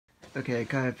Okay, I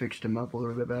kind of fixed him up a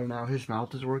little bit better now. His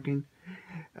mouth is working.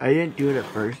 I didn't do it at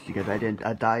first because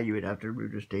I thought you would have to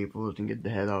remove the staples and get the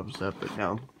head off and stuff, but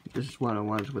no. This is one of the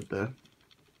ones with the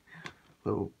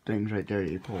little things right there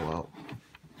you pull out.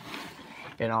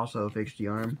 And also fixed the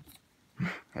arm.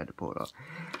 Had to pull it off.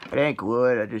 I didn't glue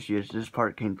it, I just used this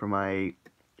part came from my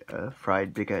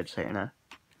fried Big Head Santa.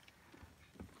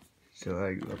 So I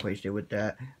replaced it with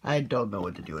that. I don't know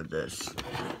what to do with this.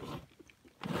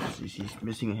 He's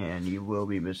missing a hand. He will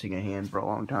be missing a hand for a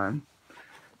long time.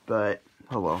 But,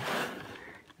 oh well.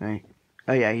 Right.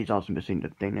 Oh yeah, he's also missing the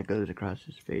thing that goes across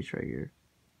his face right here.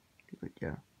 But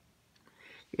yeah.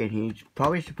 And he's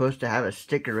probably supposed to have a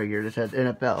sticker right here that says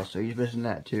NFL, so he's missing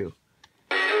that too.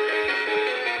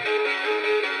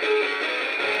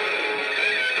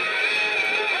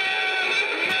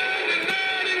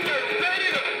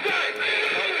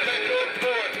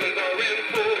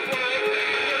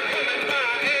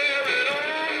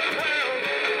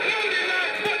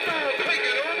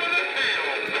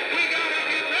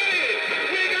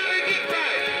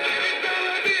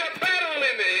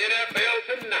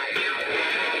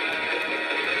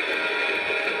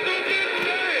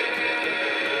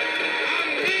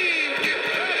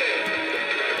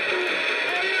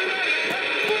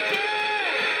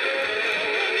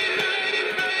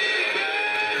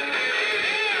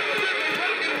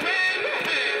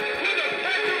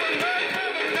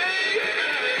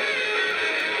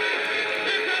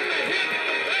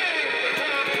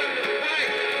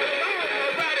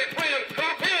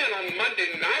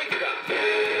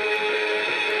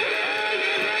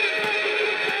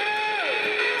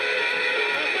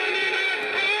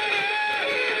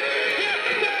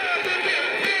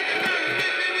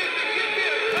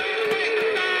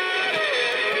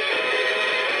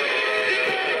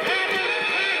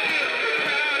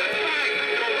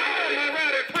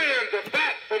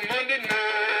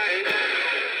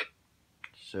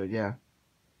 So yeah.